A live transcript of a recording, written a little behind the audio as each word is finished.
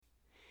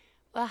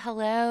Well,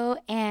 hello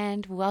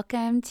and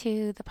welcome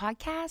to the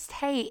podcast.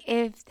 Hey,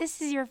 if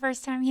this is your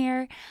first time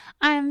here,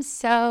 I'm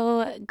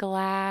so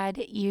glad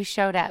you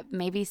showed up.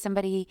 Maybe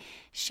somebody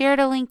shared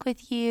a link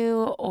with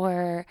you,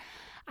 or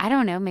I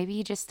don't know, maybe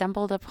you just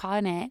stumbled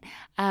upon it.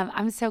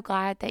 I'm so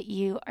glad that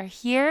you are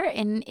here.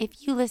 And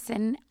if you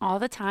listen all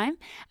the time,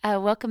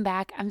 welcome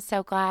back. I'm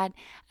so glad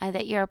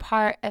that you're a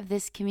part of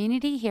this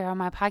community here on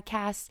my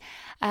podcast.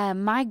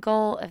 My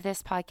goal of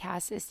this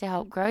podcast is to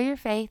help grow your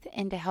faith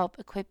and to help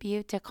equip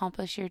you to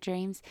accomplish your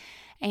dreams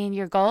and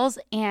your goals.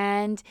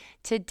 And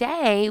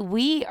today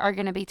we are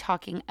going to be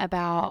talking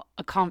about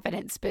a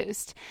confidence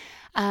boost.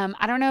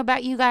 I don't know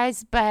about you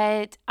guys,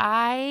 but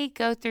I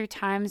go through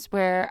times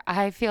where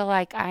I feel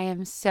like I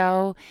am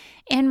so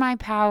in my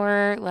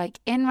power, like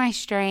in my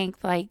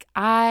strength, like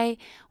I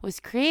was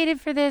created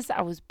for this,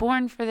 I was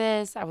born for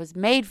this, I was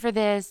made for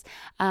this.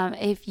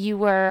 If you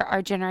were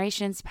our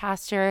generation's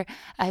pastor,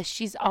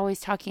 she's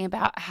always talking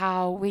about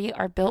how we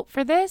are built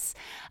for this.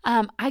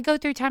 I go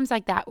through times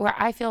like that where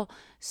I feel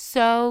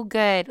so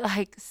good,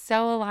 like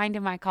so aligned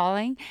in my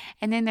calling.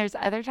 And then there's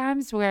other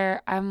times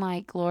where I'm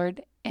like,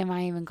 Lord, am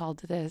I even called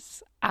to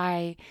this?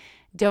 I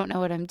don't know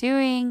what I'm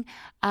doing.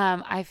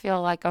 I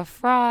feel like a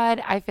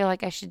fraud. I feel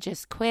like I should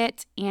just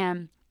quit.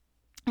 And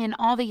in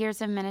all the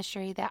years of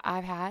ministry that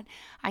I've had,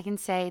 I can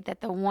say that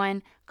the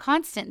one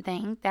constant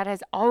thing that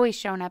has always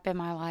shown up in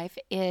my life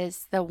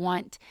is the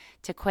want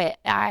to quit.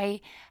 I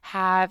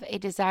have a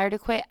desire to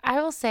quit.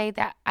 I will say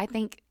that I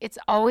think it's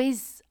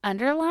always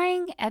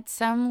underlying at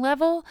some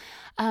level.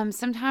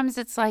 Sometimes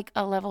it's like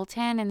a level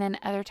 10, and then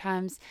other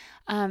times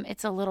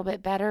it's a little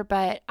bit better,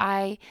 but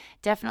I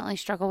definitely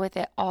struggle with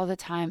it all the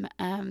time.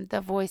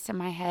 The voice in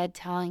my head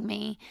telling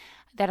me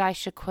that I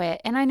should quit.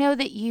 And I know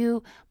that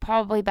you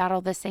probably battle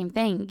the same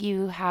thing.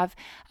 You have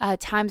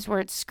times where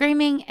it's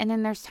screaming, and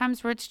then there's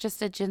times where it's just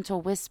a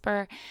gentle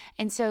whisper.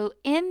 And so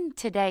in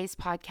today's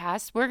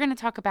podcast, we're going to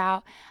talk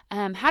about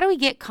how do we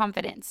get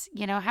confidence?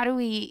 How do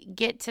we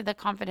get to the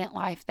confident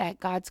life that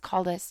God's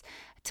called us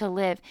to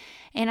live?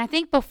 And I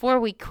think before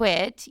we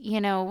quit,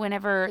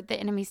 whenever the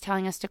enemy's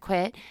telling us to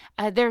quit,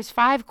 there's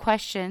 5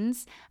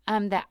 questions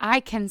that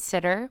I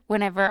consider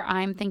whenever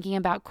I'm thinking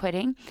about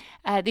quitting.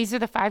 These are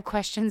the 5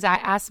 questions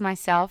I ask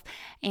myself,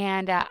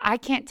 and I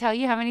can't tell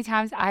you how many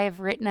times I have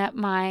written up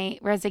my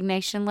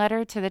resignation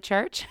letter to the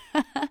church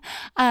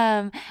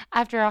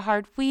after a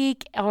hard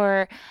week,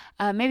 or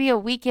maybe a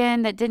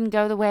weekend that didn't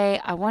go the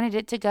way I wanted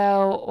it to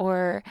go,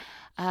 or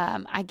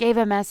I gave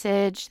a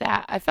message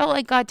that I felt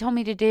like God told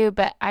me to do,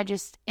 but I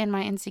just, in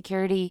my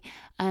insecurity,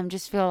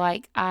 just feel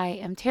like I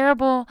am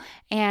terrible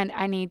and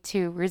I need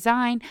to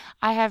resign.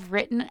 I have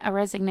written a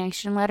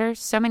resignation letter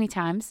so many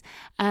times.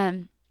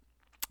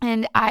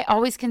 And I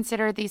always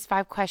consider these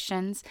 5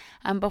 questions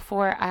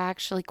before I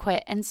actually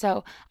quit. And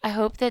so I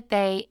hope that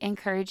they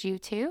encourage you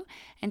too.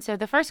 And so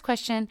the first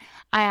question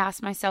I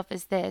ask myself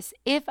is this: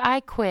 if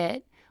I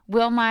quit,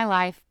 will my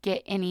life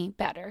get any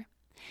better?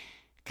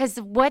 Because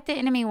what the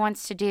enemy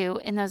wants to do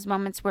in those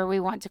moments where we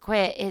want to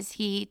quit is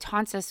he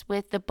taunts us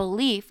with the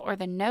belief or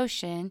the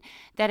notion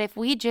that if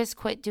we just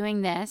quit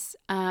doing this,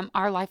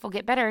 our life will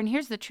get better. And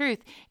here's the truth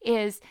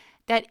is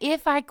that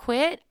if I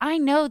quit, I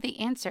know the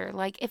answer.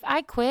 Like if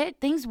I quit,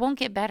 things won't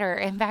get better.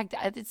 In fact,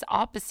 it's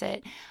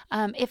opposite.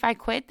 If I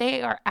quit,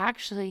 they are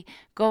actually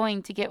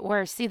going to get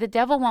worse. See, the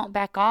devil won't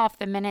back off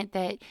the minute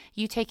that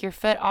you take your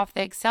foot off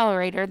the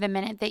accelerator, the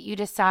minute that you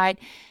decide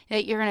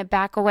that you're going to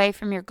back away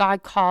from your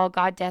God call,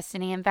 God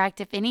destiny. In fact,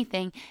 if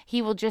anything,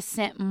 he will just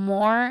send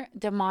more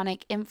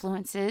demonic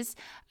influences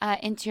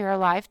into your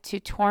life to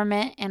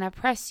torment and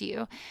oppress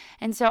you.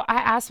 And so I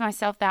ask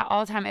myself that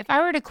all the time. If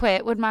I were to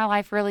quit, would my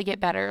life really get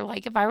better?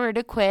 Like if I were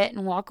to quit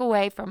and walk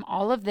away from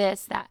all of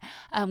this that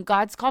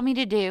God's called me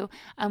to do,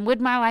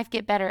 would my life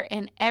get better?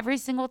 And every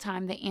single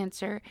time the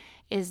answer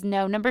is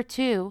no. Number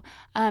 2,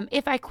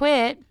 if I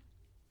quit,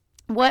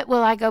 what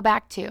will I go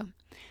back to?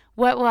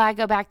 What will I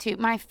go back to?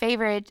 My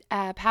favorite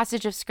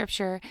passage of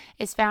scripture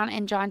is found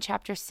in John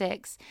chapter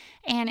 6.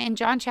 And in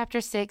John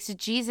chapter 6,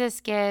 Jesus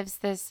gives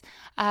this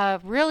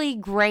really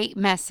great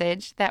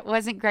message that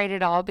wasn't great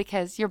at all,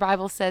 because your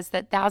Bible says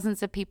that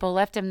thousands of people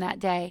left him that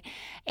day.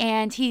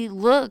 And he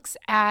looks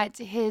at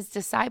his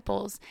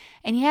disciples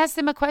and he asks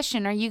them a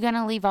question: are you going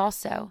to leave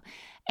also?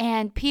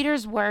 And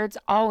Peter's words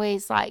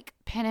always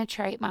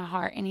penetrate my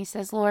heart. And he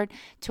says, Lord,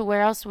 to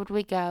where else would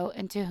we go,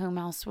 and to whom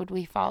else would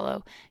we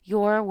follow?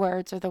 Your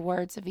words are the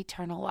words of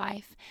eternal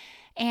life.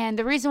 And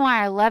the reason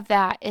why I love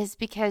that is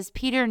because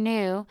Peter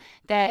knew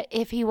that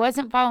if he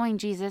wasn't following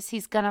Jesus,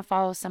 he's going to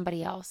follow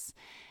somebody else.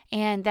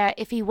 And that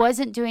if he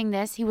wasn't doing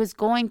this, he was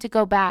going to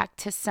go back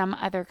to some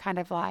other kind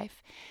of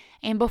life.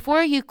 And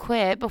before you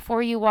quit,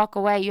 before you walk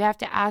away, you have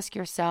to ask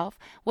yourself,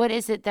 what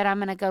is it that I'm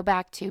going to go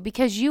back to?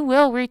 Because you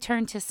will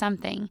return to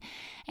something.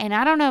 And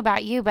I don't know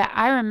about you, but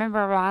I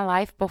remember my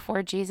life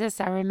before Jesus.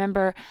 I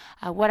remember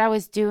what I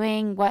was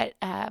doing, what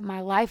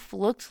my life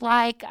looked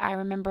like. I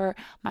remember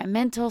my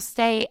mental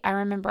state. I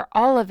remember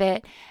all of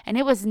it. And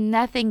it was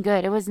nothing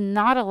good. It was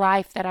not a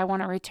life that I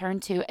want to return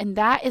to. And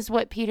that is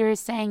what Peter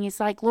is saying. He's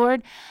like,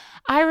 Lord,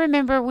 I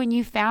remember when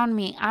you found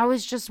me, I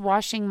was just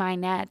washing my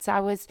nets. I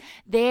was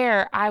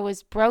there. I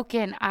was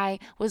broken. I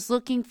was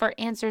looking for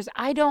answers.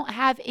 I don't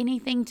have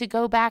anything to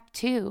go back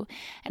to.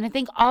 And I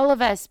think all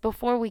of us,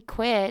 before we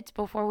quit,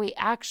 before we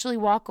actually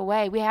walk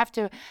away, we have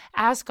to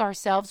ask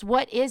ourselves,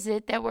 what is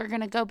it that we're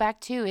going to go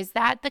back to? Is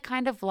that the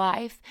kind of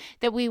life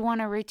that we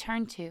want to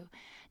return to?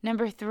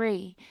 Number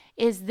 3,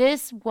 is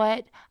this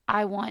what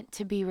I want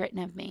to be written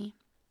of me?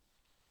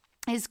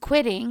 Is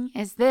quitting,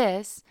 is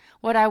this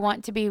what I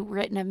want to be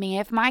written of me?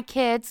 If my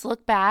kids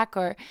look back,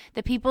 or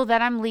the people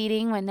that I'm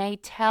leading, when they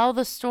tell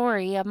the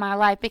story of my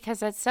life,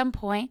 because at some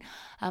point,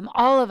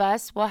 all of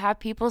us will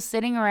have people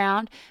sitting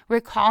around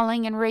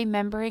recalling and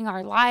remembering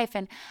our life.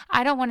 And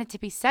I don't want it to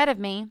be said of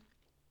me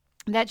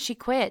that she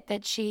quit,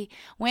 that she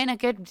went a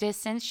good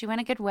distance, she went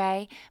a good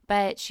way,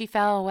 but she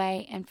fell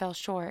away and fell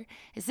short.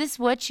 Is this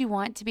what you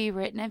want to be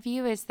written of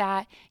you? Is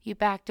that you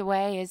backed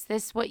away? Is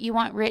this what you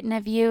want written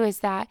of you? Is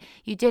that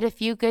you did a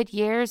few good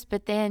years,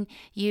 but then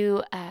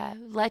you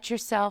let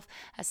yourself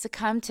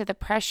succumb to the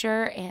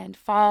pressure and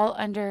fall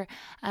under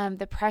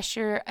the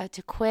pressure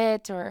to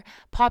quit, or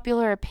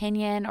popular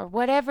opinion, or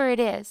whatever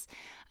it is?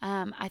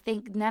 I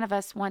think none of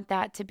us want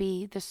that to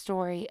be the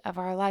story of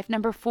our life.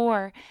 Number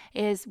 4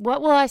 is,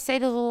 what will I say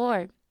to the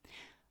Lord?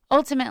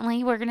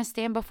 Ultimately, we're going to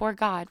stand before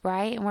God,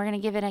 right? And we're going to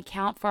give an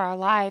account for our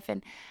life.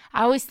 And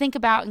I always think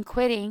about in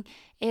quitting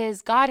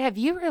is, God, have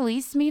you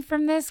released me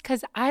from this?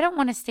 Because I don't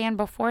want to stand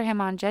before him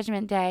on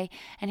Judgment Day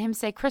and him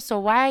say,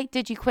 Crystal, why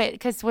did you quit?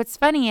 Because what's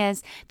funny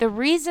is the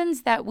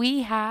reasons that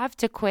we have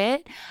to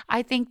quit,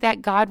 I think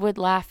that God would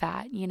laugh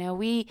at.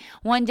 We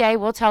one day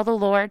will tell the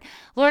Lord,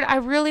 I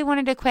really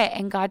wanted to quit.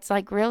 And God's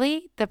like,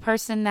 really? The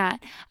person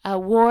that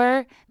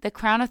wore the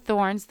crown of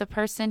thorns, the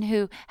person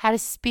who had a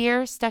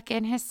spear stuck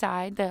in his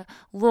side, the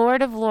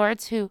Lord of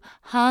Lords who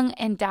hung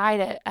and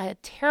died a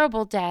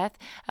terrible death,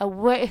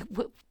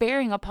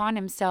 bearing upon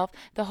himself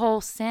the whole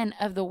sin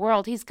of the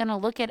world. He's going to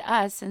look at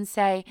us and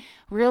say,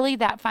 really,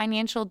 that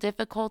financial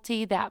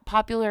difficulty, that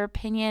popular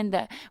opinion,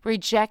 the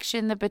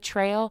rejection, the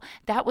betrayal,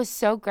 that was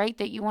so great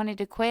that you wanted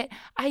to quit?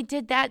 I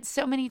did that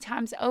so many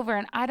times over,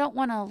 and I don't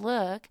want to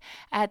look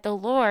at the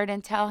Lord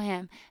and tell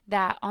him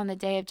that on the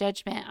day of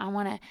judgment. I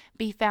want to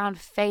be found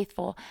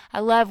faithful. I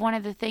love one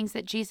of the things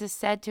that Jesus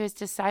said to his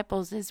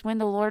disciples is, when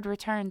the Lord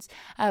returns,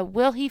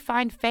 will he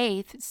find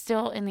faith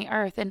still in the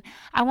earth? And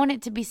I want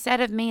it to be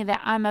said of me that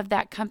I'm of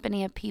that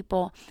company of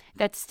people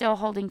that's still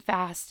holding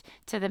fast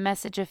to the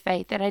message of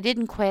faith, that I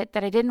didn't quit,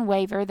 that I didn't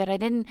waver, that I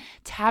didn't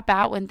tap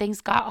out when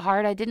things got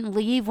hard. I didn't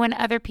leave when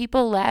other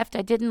people left.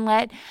 I didn't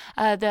let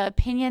the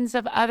opinions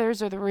of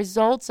others or the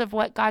results of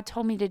what God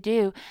told me to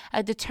do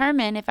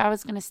determine if I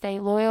was going to stay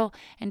loyal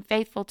and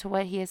faithful to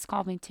what he has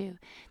called me to.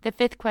 The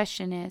 5th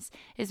question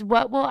is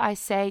what will I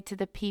say to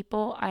the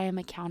people I am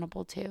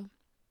accountable to?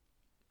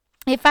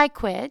 If I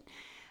quit,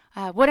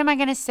 what am I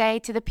going to say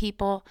to the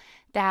people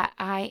that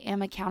I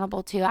am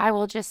accountable to? I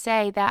will just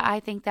say that I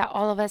think that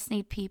all of us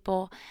need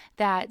people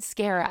that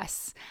scare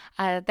us,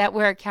 that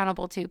we're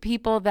accountable to,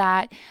 people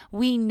that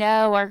we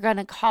know are going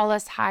to call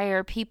us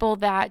higher, people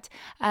that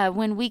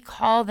when we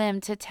call them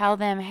to tell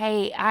them,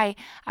 hey, I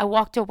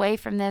walked away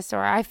from this,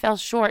 or I fell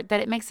short, that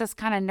it makes us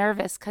kind of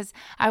nervous. Because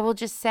I will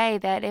just say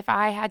that if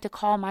I had to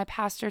call my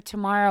pastor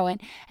tomorrow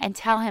and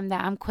tell him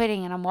that I'm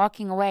quitting and I'm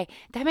walking away,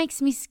 that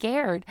makes me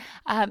scared.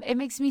 It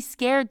makes me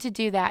scared to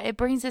do that. It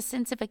brings a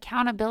sense of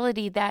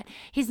accountability that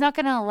he's not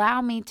going to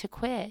allow me to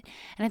quit.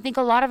 And I think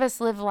a lot of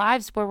us live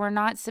lives where we're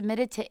not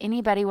submitted to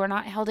anybody. We're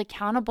not held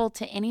accountable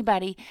to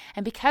anybody.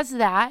 And because of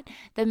that,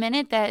 the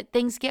minute that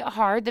things get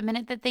hard, the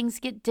minute that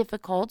things get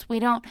difficult, we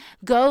don't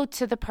go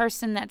to the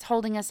person that's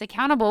holding us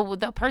accountable.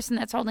 The person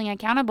that's holding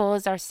accountable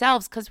is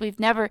ourselves, because we've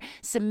never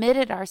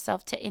submitted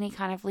ourselves to any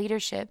kind of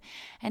leadership.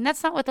 And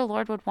that's not what the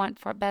Lord would want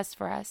for best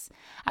for us.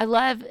 I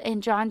love in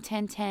John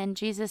 10:10,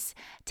 Jesus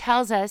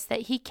tells us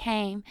that he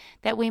came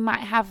that we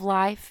might have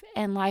life,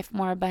 and life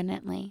more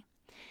abundantly.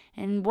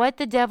 And what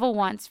the devil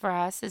wants for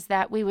us is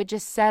that we would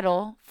just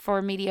settle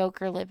for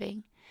mediocre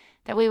living,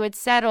 that we would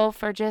settle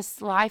for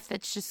just life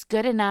that's just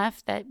good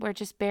enough, that we're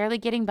just barely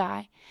getting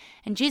by.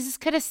 And Jesus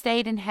could have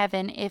stayed in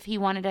heaven if he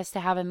wanted us to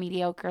have a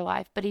mediocre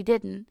life, but he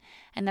didn't.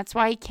 And that's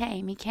why he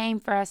came. He came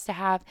for us to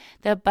have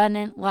the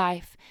abundant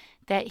life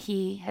that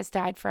he has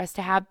died for us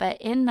to have. But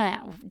in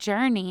that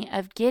journey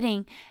of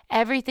getting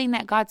everything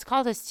that God's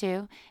called us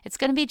to, it's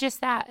going to be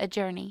just that, a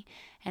journey.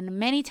 And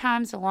many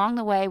times along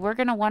the way, we're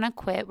going to want to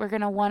quit. We're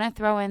going to want to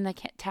throw in the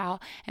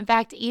towel. In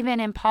fact, even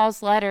in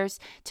Paul's letters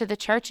to the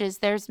churches,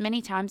 there's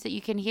many times that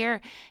you can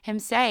hear him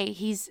say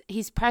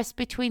he's pressed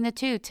between the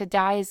two. To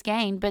die is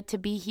gain, but to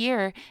be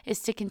here is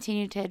to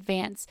continue to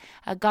advance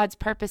God's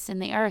purpose in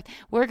the earth.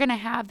 We're going to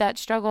have that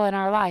struggle in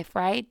our life,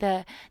 right?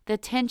 The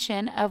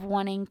tension of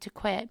wanting to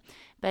quit.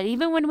 But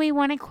even when we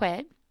want to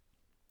quit,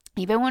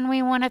 even when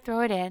we want to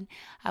throw it in,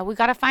 we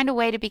got to find a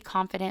way to be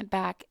confident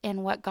back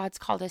in what God's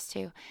called us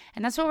to.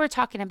 And that's what we're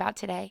talking about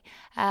today.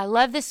 I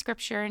love this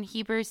scripture in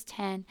Hebrews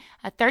 10,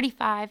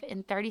 35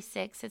 and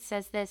 36. It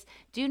says this: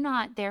 "Do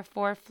not,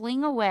 therefore,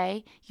 fling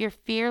away your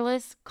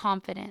fearless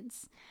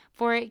confidence,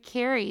 for it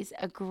carries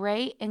a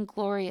great and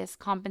glorious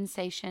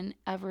compensation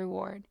of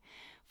reward.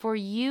 For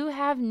you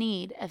have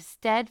need of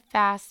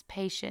steadfast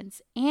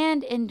patience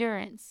and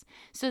endurance,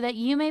 so that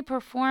you may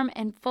perform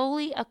and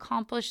fully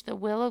accomplish the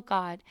will of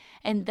God,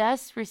 and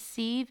thus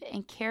receive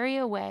and carry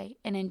away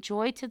and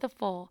enjoy to the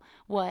full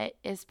what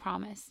is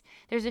promised.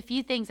 There's a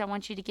few things I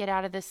want you to get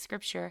out of this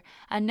scripture.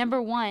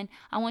 Number one,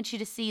 I want you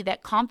to see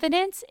that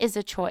confidence is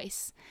a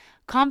choice.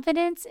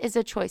 Confidence is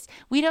a choice.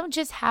 We don't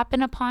just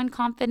happen upon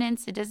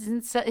confidence. It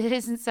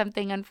isn't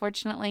something,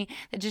 unfortunately,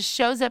 that just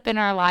shows up in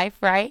our life,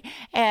 right?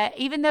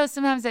 Even though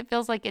sometimes it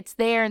feels like it's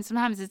there and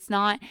sometimes it's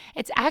not,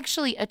 it's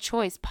actually a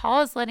choice.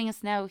 Paul is letting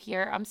us know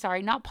here, I'm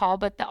sorry, not Paul,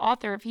 but the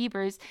author of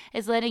Hebrews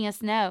is letting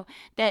us know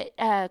that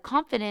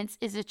confidence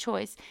is a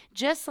choice.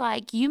 Just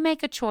like you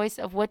make a choice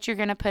of what you're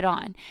going to put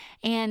on.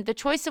 And the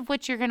choice of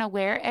what you're going to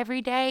wear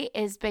every day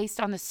is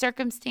based on the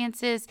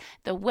circumstances,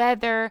 the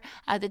weather,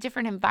 the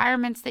different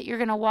environments that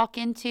you're going to walk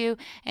into.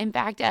 In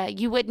fact,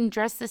 you wouldn't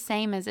dress the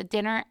same as a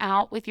dinner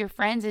out with your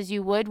friends as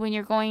you would when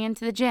you're going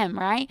into the gym,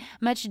 right?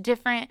 Much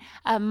different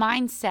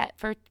mindset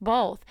for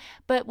both.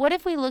 But what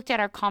if we looked at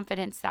our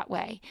confidence that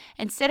way?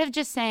 Instead of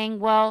just saying,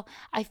 well,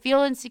 I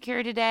feel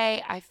insecure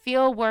today, I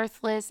feel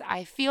worthless,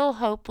 I feel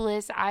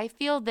hopeless, I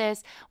feel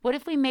this. What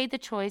if we made the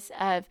choice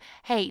of,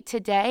 hey,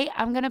 today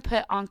I'm going to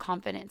put on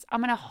confidence.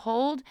 I'm going to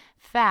hold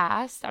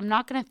fast. I'm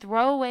not going to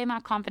throw away my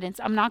confidence.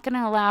 I'm not going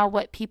to allow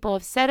what people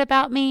have said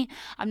about me.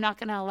 I'm not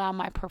going to allow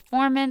my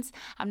performance.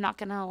 I'm not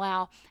going to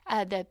allow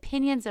the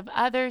opinions of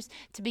others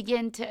to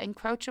begin to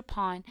encroach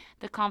upon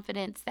the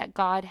confidence that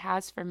God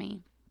has for me.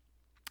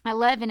 I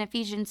love in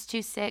Ephesians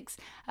 2:6,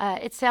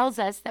 it tells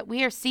us that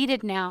we are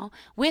seated now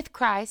with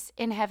Christ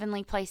in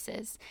heavenly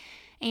places.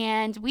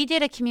 And we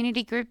did a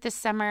community group this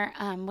summer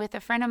with a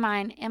friend of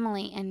mine,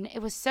 Emily, and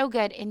it was so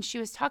good. And she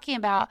was talking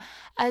about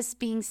us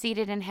being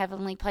seated in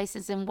heavenly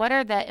places and what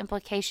are the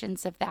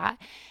implications of that.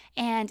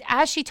 And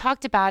as she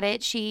talked about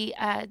it, she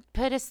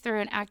put us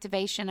through an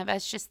activation of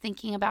us just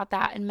thinking about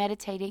that and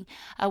meditating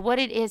what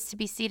it is to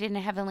be seated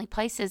in heavenly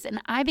places.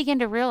 And I began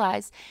to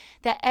realize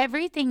that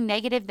everything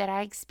negative that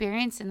I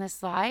experience in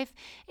this life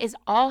is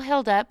all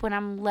held up when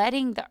I'm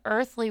letting the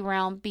earthly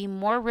realm be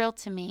more real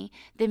to me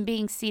than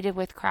being seated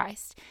with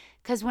Christ.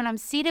 Because when I'm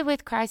seated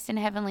with Christ in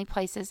heavenly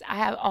places, I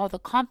have all the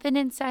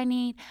confidence I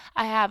need.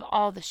 I have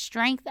all the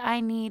strength I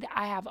need.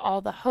 I have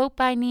all the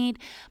hope I need.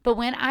 But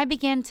when I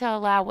begin to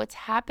allow what's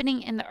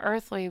happening in the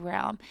earthly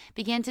realm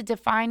begin to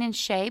define and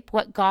shape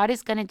what God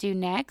is going to do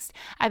next,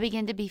 I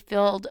begin to be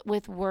filled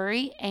with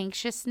worry,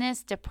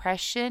 anxiousness,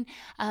 depression.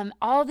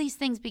 All these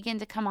things begin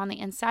to come on the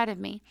inside of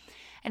me.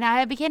 And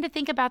I began to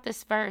think about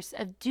this verse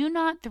of do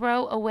not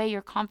throw away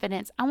your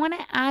confidence. I want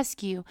to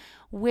ask you,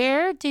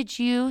 where did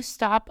you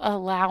stop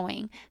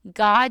allowing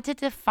God to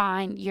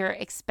define your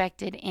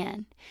expected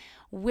end?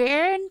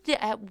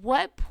 At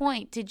what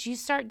point did you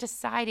start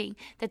deciding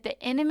that the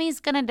enemy's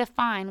going to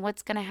define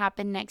what's going to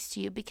happen next to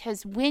you?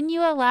 Because when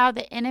you allow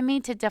the enemy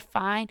to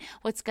define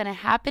what's going to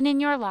happen in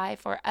your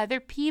life, or other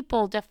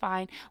people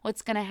define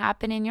what's going to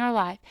happen in your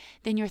life,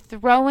 then you're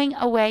throwing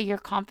away your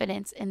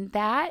confidence. And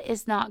that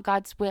is not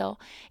God's will.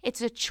 It's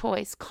a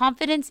choice.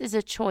 Confidence is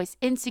a choice.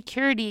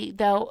 Insecurity,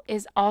 though,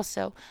 is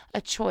also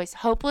a choice.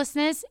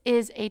 Hopelessness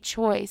is a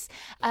choice.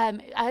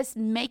 Us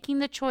making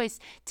the choice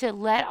to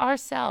let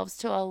ourselves,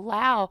 to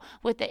allow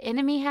what the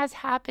enemy has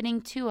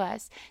happening to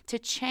us to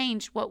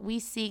change what we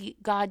see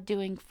God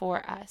doing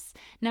for us.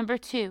 Number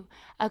 2,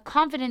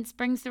 confidence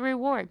brings the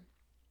reward.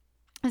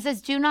 It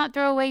says, do not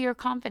throw away your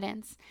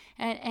confidence.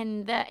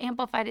 And the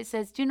Amplified, it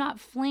says, do not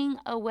fling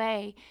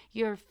away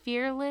your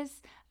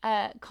fearless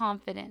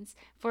confidence,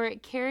 for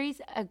it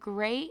carries a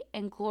great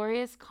and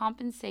glorious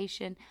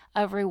compensation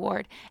of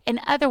reward. In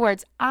other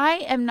words, I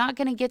am not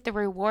going to get the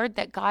reward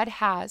that God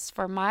has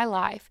for my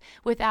life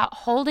without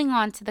holding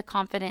on to the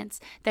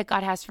confidence that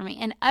God has for me.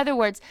 In other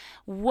words,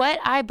 what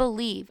I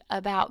believe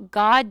about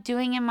God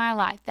doing in my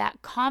life,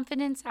 that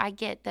confidence I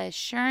get, the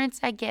assurance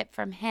I get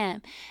from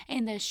Him,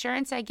 and the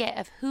assurance I get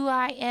of who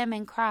I am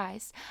in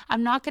Christ,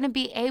 I'm not going to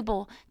be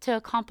able to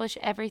accomplish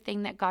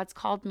everything that God's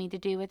called me to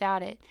do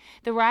without it.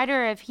 The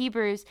writer of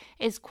Hebrews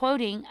is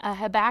quoting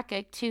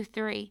Habakkuk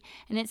 2:3,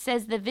 and it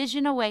says, the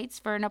vision awaits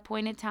for an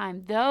appointed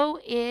time. Though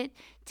it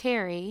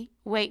tarry,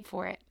 wait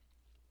for it.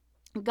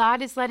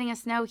 God is letting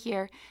us know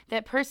here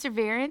that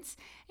perseverance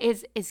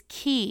is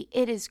key.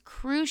 It is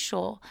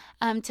crucial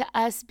to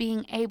us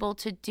being able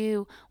to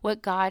do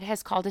what God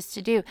has called us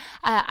to do.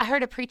 I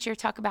heard a preacher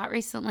talk about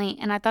recently,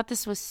 and I thought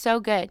this was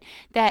so good,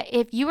 that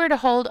if you were to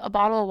hold a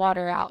bottle of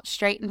water out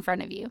straight in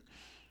front of you,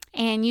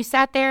 and you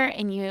sat there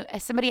and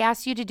somebody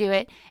asked you to do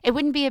it, it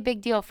wouldn't be a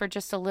big deal for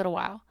just a little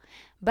while.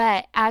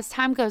 But as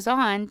time goes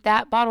on,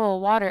 that bottle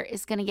of water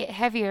is going to get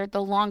heavier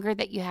the longer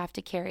that you have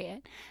to carry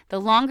it. The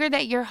longer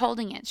that you're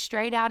holding it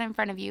straight out in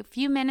front of you, a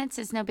few minutes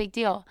is no big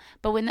deal.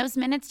 But when those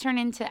minutes turn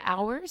into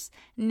hours,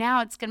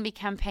 now it's going to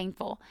become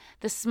painful.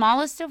 The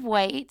smallest of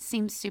weight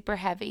seems super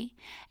heavy.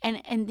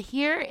 And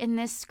here in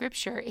this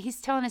scripture,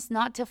 he's telling us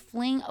not to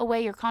fling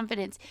away your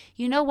confidence.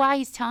 You know why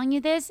he's telling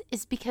you this?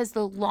 Is because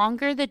the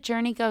longer the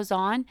journey goes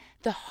on,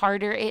 the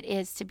harder it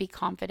is to be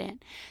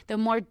confident. The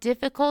more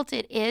difficult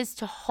it is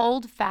to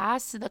hold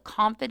fast to the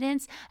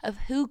confidence of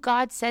who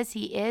God says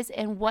He is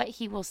and what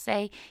He will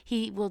say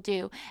He will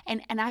do.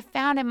 And I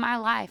found in my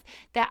life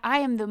that I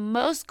am the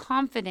most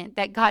confident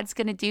that God's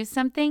going to do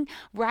something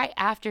right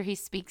after He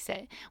speaks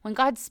it. When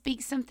God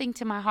speaks something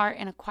to my heart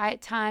in a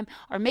quiet time,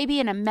 or maybe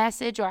in a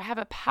message, or I have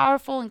a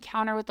powerful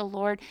encounter with the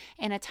Lord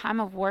in a time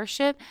of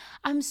worship,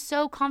 I'm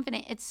so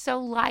confident. It's so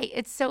light.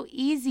 It's so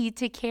easy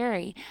to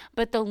carry.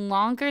 But the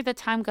longer the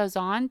time goes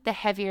on, the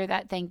heavier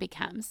that thing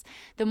becomes.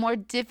 The more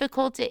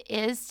difficult it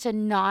is to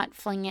not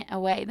fling it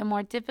away. The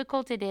more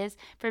difficult it is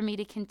for me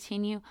to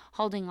continue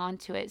holding on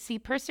to it. See,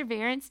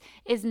 perseverance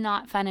is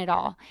not fun at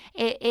all.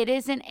 It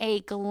isn't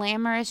a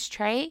glamorous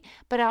trait,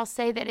 but I'll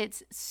say that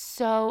it's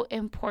so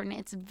important.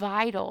 It's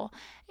vital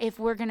if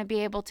we're going to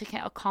be able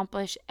to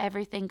accomplish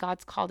everything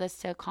God's called us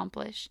to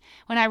accomplish.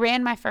 When I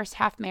ran my first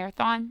half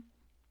marathon,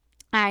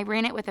 I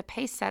ran it with a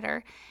pace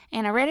setter,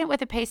 and I ran it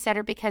with a pace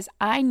setter because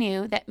I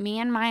knew that me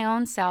and my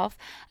own self,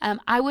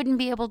 I wouldn't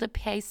be able to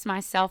pace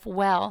myself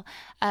well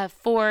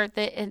for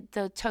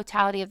the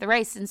totality of the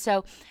race. And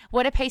so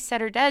what a pace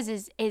setter does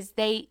is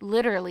they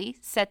literally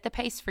set the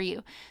pace for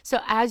you.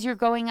 So as you're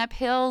going up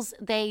hills,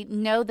 they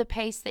know the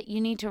pace that you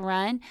need to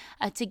run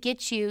to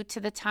get you to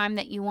the time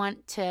that you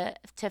want to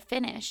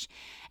finish.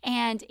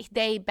 And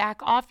they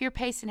back off your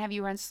pace and have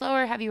you run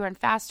slower, have you run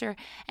faster.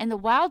 And the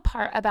wild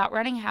part about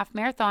running a half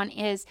marathon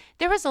is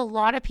there was a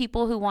lot of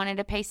people who wanted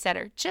a pace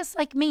setter, just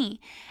like me.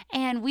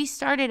 And we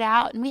started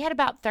out and we had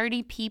about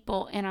 30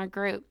 people in our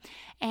group.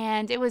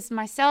 And it was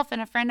myself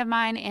and a friend of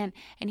mine. And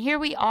here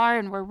we are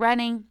and we're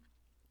running.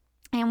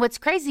 And what's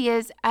crazy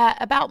is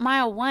about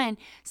mile 1,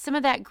 some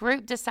of that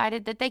group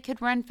decided that they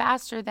could run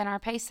faster than our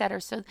pace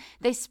setter. So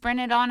they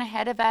sprinted on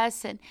ahead of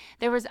us, and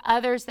there was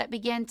others that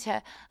began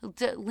to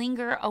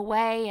linger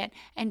away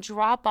and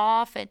drop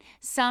off. And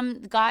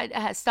some got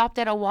stopped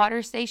at a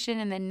water station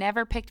and then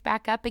never picked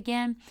back up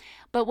again.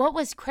 But what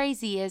was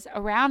crazy is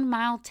around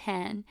mile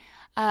 10,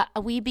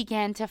 we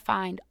began to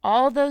find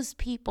all those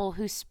people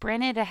who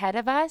sprinted ahead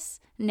of us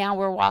now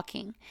were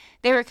walking.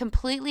 They were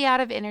completely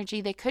out of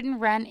energy. They couldn't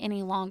run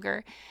any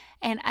longer.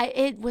 And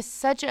it was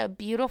such a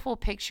beautiful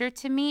picture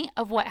to me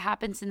of what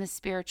happens in the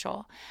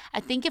spiritual. I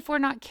think if we're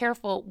not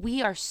careful,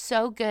 we are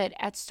so good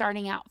at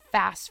starting out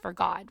fast for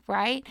God,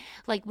 right?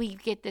 Like we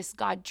get this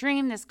God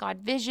dream, this God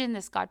vision,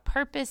 this God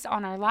purpose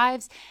on our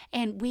lives,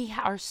 and we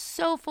are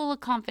so full of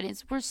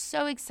confidence. We're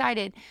so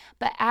excited.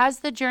 But as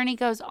the journey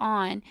goes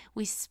on,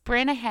 we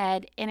sprint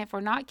ahead, and if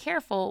we're not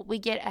careful, we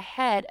get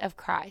ahead of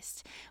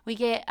Christ. We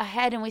get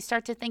ahead and we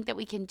start to think that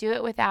we can do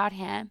it without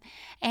Him.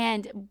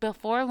 And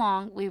before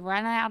long, we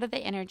run out of the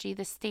energy,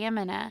 the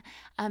stamina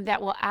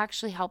that will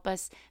actually help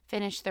us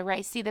finish the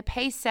race. See, the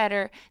pace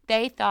setter,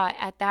 they thought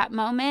at that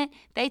moment,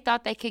 they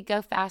thought they could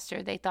go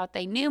faster. They thought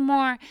they knew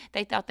more.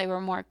 They thought they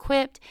were more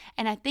equipped.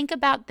 And I think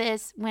about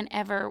this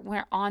whenever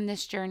we're on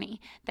this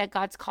journey that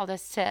God's called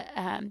us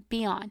to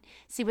be on.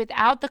 See,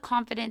 without the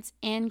confidence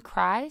in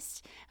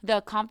Christ,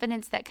 the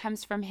confidence that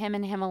comes from Him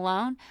and Him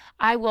alone,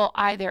 I will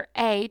either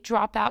A,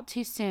 drop out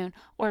too soon,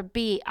 or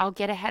B, I'll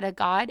get ahead of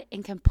God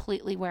and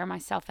completely wear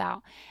myself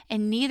out.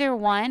 And neither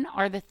one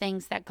are the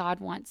things that God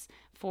wants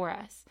for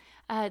us.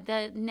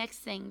 The next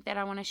thing that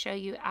I want to show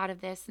you out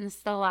of this, and this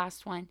is the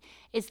last one,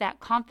 is that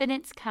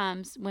confidence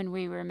comes when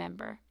we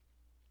remember.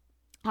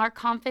 Our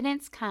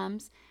confidence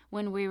comes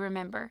when we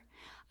remember.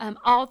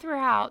 All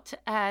throughout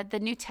the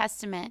New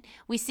Testament,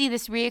 we see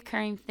this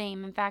reoccurring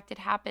theme. In fact, it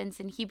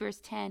happens in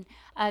Hebrews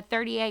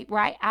 10:38,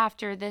 right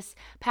after this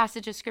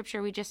passage of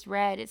Scripture we just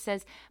read. It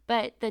says,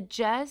 "But the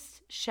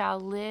just shall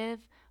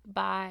live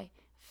by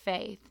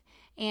faith."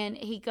 And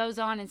he goes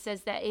on and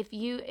says that if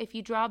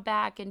you draw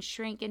back and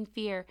shrink in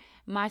fear,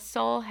 my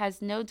soul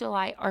has no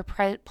delight or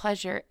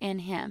pleasure in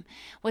him.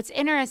 What's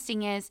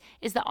interesting is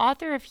the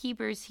author of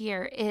Hebrews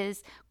here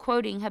is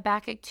quoting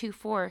Habakkuk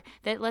 2:4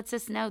 that lets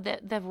us know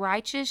that the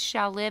righteous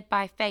shall live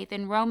by faith.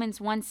 In Romans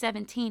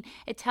 1:17,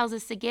 it tells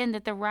us again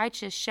that the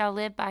righteous shall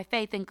live by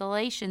faith. In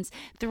Galatians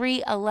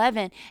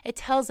 3:11, it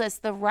tells us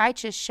the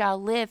righteous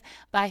shall live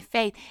by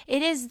faith.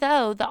 It is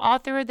though the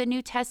author of the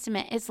New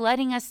Testament is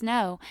letting us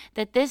know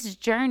that this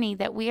journey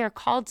that we are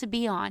called to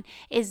be on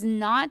is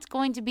not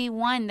going to be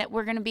one that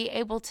we're going to be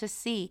able to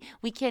see.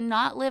 We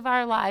cannot live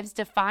our lives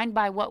defined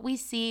by what we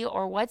see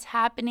or what's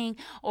happening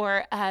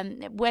or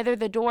whether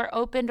the door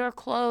opened or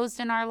closed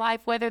in our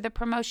life, whether the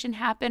promotion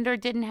happened or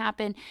didn't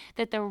happen.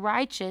 That the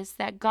righteous,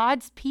 that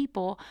God's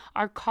people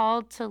are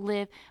called to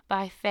live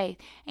by faith.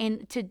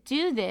 And to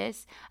do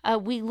this,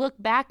 we look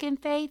back in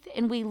faith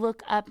and we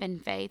look up in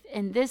faith.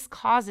 And this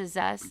causes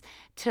us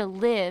to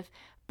live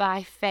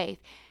by faith.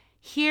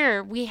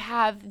 here we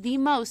have the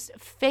most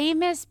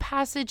famous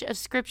passage of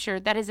scripture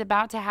that is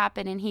about to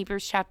happen in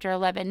Hebrews chapter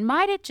 11.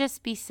 Might it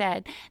just be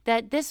said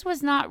that this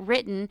was not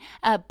written,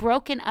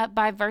 broken up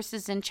by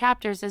verses and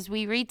chapters as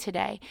we read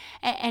today?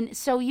 And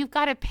so you've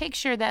got a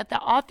picture that the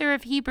author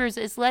of Hebrews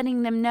is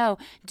letting them know,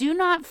 do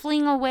not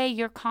fling away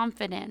your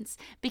confidence,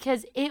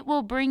 because it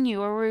will bring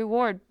you a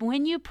reward.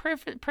 When you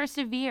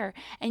persevere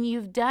and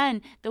you've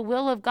done the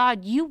will of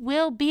God, you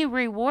will be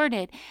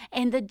rewarded.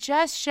 And the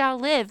just shall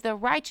live, the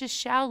righteous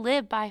shall live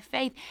by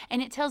faith.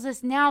 And it tells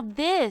us now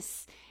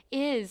this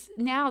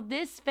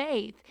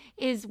faith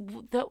is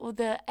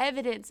the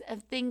evidence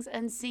of things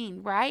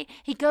unseen, right?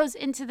 He goes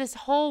into this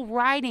whole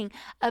writing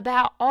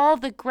about all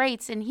the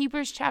greats. In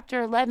Hebrews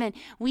chapter 11,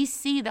 we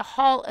see the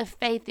hall of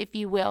faith, if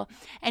you will.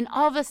 And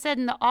all of a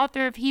sudden, the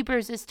author of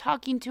Hebrews is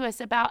talking to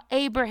us about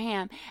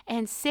Abraham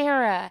and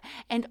Sarah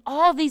and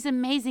all these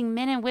amazing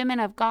men and women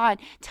of God,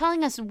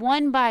 telling us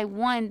one by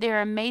one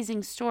their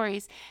amazing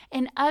stories.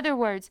 In other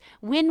words,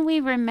 when we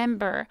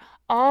remember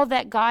all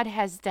that God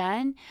has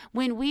done,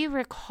 when we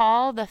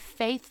recall the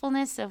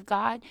faithfulness of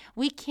God,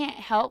 we can't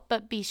help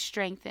but be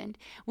strengthened.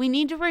 We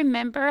need to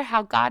remember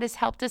how God has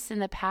helped us in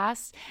the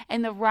past,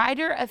 and the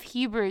writer of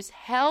Hebrews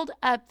held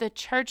up the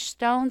church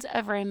stones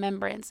of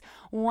remembrance.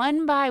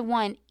 One by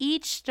one,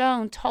 each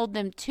stone told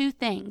them two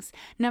things.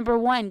 Number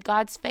one,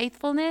 God's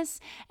faithfulness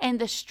and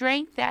the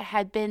strength that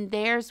had been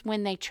theirs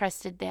when they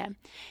trusted them.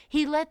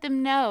 He let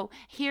them know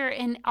here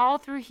in all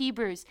through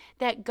Hebrews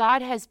that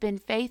God has been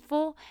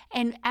faithful,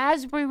 and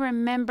as we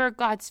remember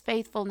God's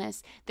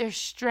faithfulness, there's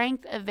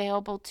strength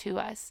available to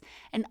us.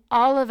 And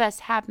all of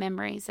us have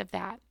memories of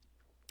that.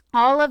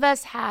 All of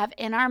us have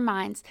in our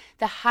minds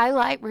the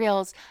highlight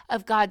reels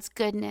of God's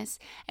goodness,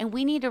 and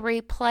we need to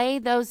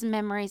replay those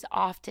memories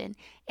often.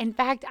 In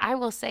fact, I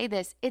will say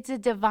this, it's a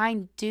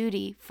divine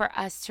duty for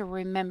us to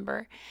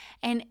remember.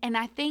 And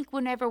I think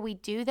whenever we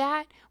do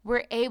that,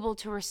 we're able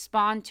to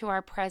respond to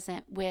our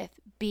present with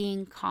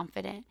being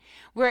confident.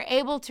 We're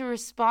able to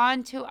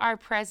respond to our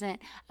present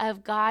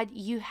of, God,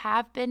 you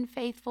have been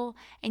faithful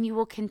and you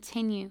will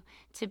continue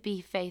to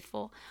be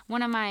faithful.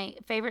 One of my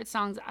favorite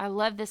songs, I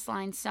love this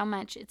line so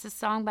much. It's a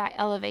song by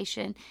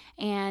Elevation,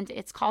 and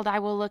it's called I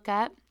Will Look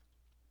Up.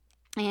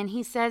 And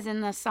he says in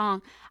the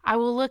song, I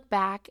will look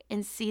back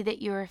and see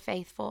that you are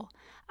faithful.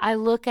 I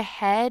look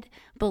ahead,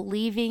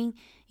 believing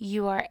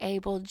you are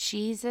able,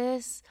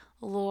 Jesus,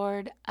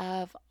 Lord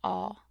of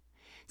all.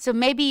 So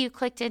maybe you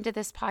clicked into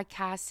this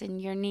podcast and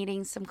you're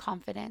needing some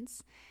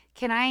confidence.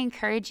 Can I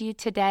encourage you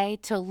today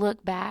to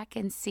look back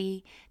and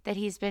see that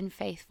he's been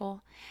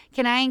faithful?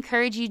 Can I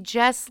encourage you,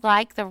 just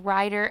like the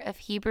writer of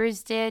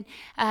Hebrews did,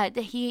 that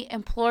he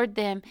implored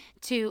them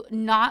to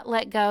not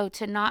let go,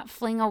 to not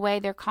fling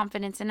away their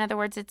confidence. In other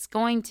words, it's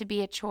going to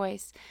be a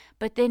choice.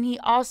 But then he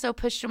also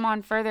pushed them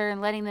on further and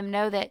letting them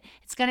know that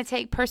it's going to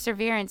take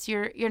perseverance.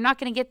 You're not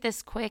going to get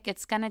this quick.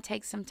 It's going to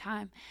take some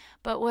time.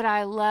 But what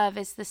I love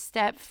is the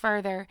step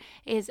further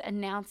is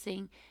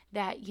announcing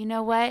that, you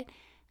know what?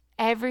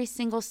 Every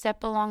single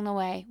step along the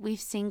way, we've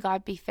seen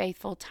God be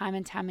faithful time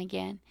and time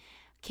again.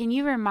 Can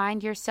you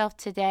remind yourself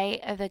today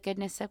of the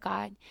goodness of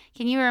God?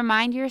 Can you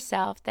remind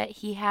yourself that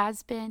he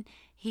has been,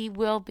 he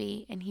will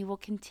be, and he will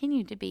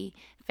continue to be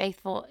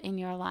faithful in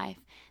your life?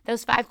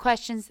 Those 5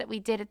 questions that we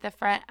did at the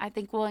front, I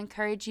think will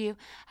encourage you.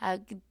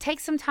 Take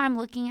some time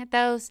looking at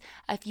those.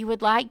 If you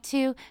would like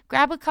to,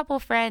 grab a couple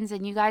friends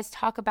and you guys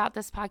talk about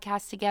this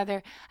podcast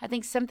together. I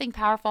think something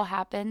powerful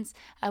happens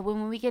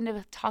when we begin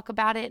to talk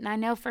about it. And I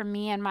know for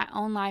me in my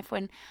own life,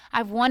 when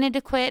I've wanted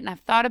to quit and I've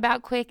thought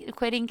about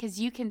quitting,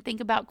 because you can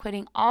think about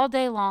quitting all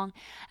day long.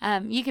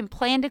 You can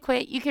plan to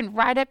quit. You can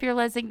write up your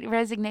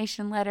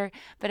resignation letter.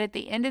 But at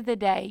the end of the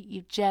day,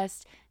 you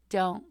just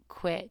don't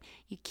quit.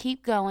 You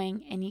keep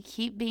going and you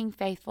keep being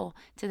faithful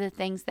to the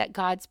things that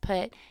God's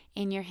put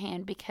in your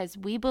hand, because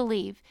we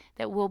believe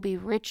that we'll be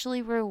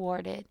richly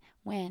rewarded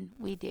when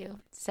we do.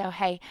 So,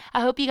 hey,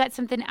 I hope you got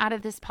something out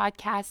of this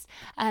podcast.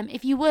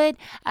 If you would,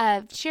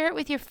 share it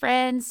with your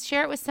friends,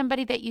 share it with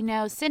somebody that you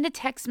know, send a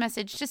text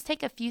message, just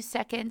take a few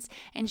seconds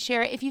and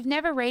share it. If you've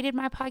never rated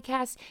my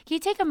podcast, can you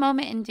take a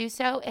moment and do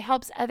so? It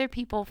helps other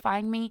people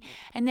find me.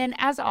 And then,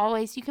 as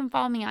always, you can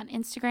follow me on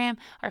Instagram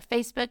or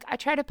Facebook. I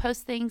try to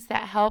post things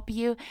that help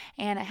you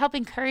and help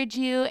encourage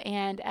you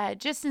and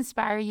just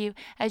inspire you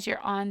as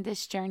you're on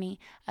this journey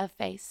of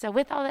faith. So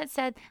with all that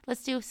said,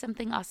 let's do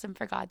something awesome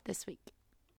for God this week.